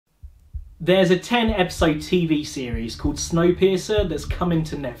There's a 10-episode TV series called Snowpiercer that's coming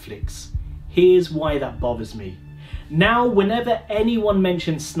to Netflix. Here's why that bothers me. Now, whenever anyone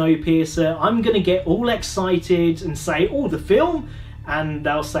mentions Snowpiercer, I'm going to get all excited and say, oh, the film? And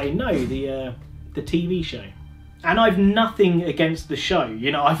they'll say, no, the TV show. And I've nothing against the show.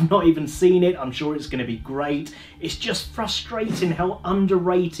 You know, I've not even seen it. I'm sure it's going to be great. It's just frustrating how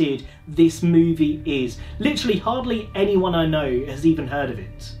underrated this movie is. Literally, hardly anyone I know has even heard of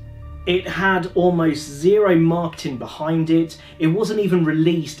it. It had almost zero marketing behind it. It wasn't even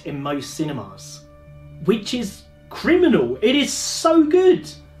released in most cinemas, which is criminal. It is so good.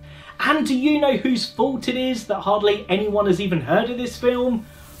 And do you know whose fault it is that hardly anyone has even heard of this film?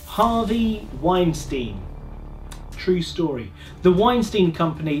 Harvey Weinstein. True story. The Weinstein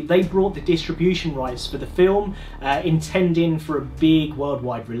Company, they brought the distribution rights for the film, intending for a big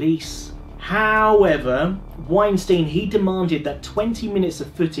worldwide release. However, Weinstein, he demanded that 20 minutes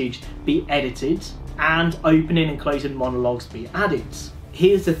of footage be edited and opening and closing monologues be added.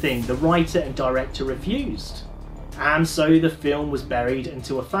 Here's the thing, the writer and director refused. And so the film was buried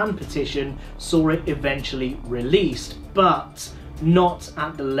until a fan petition saw it eventually released, but not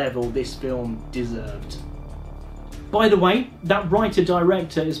at the level this film deserved. By the way, that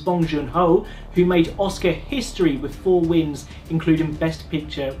writer-director is Bong who made Oscar history with 4 wins, including Best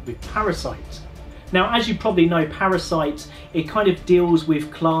Picture with Parasite. Now, as you probably know, Parasite, it kind of deals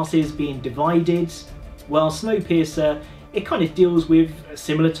with classes being divided, while Snowpiercer, it kind of deals with a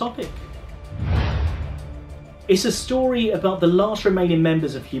similar topic. It's a story about the last remaining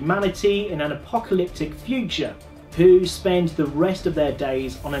members of humanity in an apocalyptic future, who spend the rest of their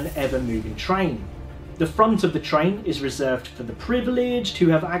days on an ever-moving train. The front of the train is reserved for the privileged who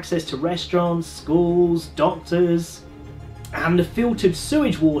have access to restaurants, schools, doctors, and the filtered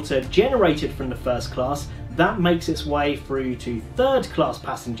sewage water generated from the first class that makes its way through to third class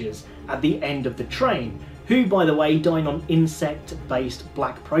passengers at the end of the train, who, by the way, dine on insect-based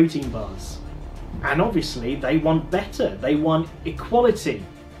black protein bars. And obviously they want better, they want equality,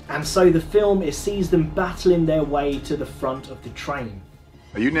 and so the film, it sees them battling their way to the front of the train.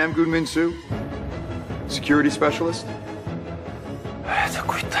 Are you Namgoon Min-soo? Security specialist?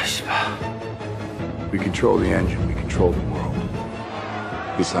 We control the engine, we control the world.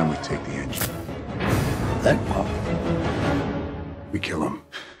 This time we take the engine. Then what? We kill him.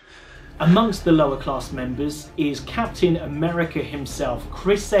 Amongst the lower class members is Captain America himself,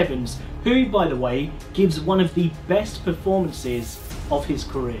 Chris Evans, who, by the way, gives one of the best performances of his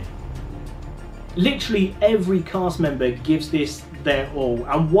career. Literally every cast member gives this their all,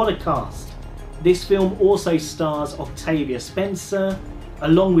 and what a cast. This film also stars Octavia Spencer,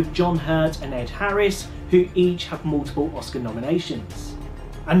 along with John Hurt and Ed Harris, who each have multiple Oscar nominations.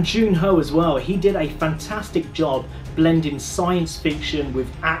 And Joon as well, he did a fantastic job blending science fiction with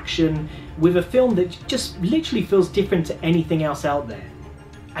action, with a film that just literally feels different to anything else out there.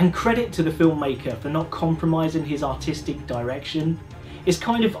 And credit to the filmmaker for not compromising his artistic direction. It's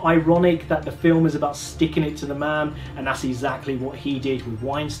kind of ironic that the film is about sticking it to the man, and that's exactly what he did with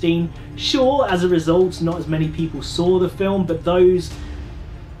Weinstein. Sure, as a result, not as many people saw the film, but those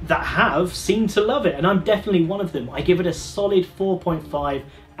that have seem to love it, and I'm definitely one of them. I give it a solid 4.5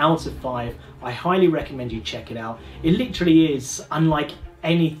 out of 5. I highly recommend you check it out. It literally is unlike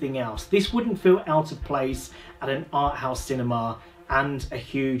anything else. This wouldn't feel out of place at an art house cinema and a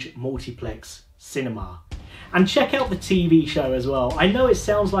huge multiplex cinema. And check out the TV show as well. I know it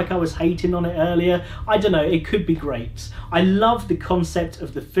sounds like I was hating on it earlier. I don't know, it could be great. I love the concept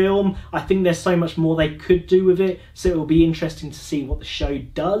of the film. I think there's so much more they could do with it, so it will be interesting to see what the show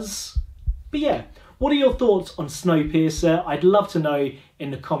does. But yeah, what are your thoughts on Snowpiercer? I'd love to know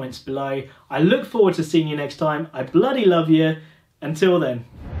in the comments below. I look forward to seeing you next time. I bloody love you. Until then.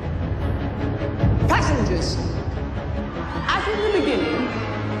 Passengers, as in the beginning,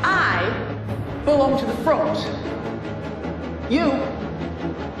 I belong to the front. You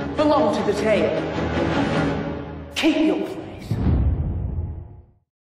belong to the tail. Keep your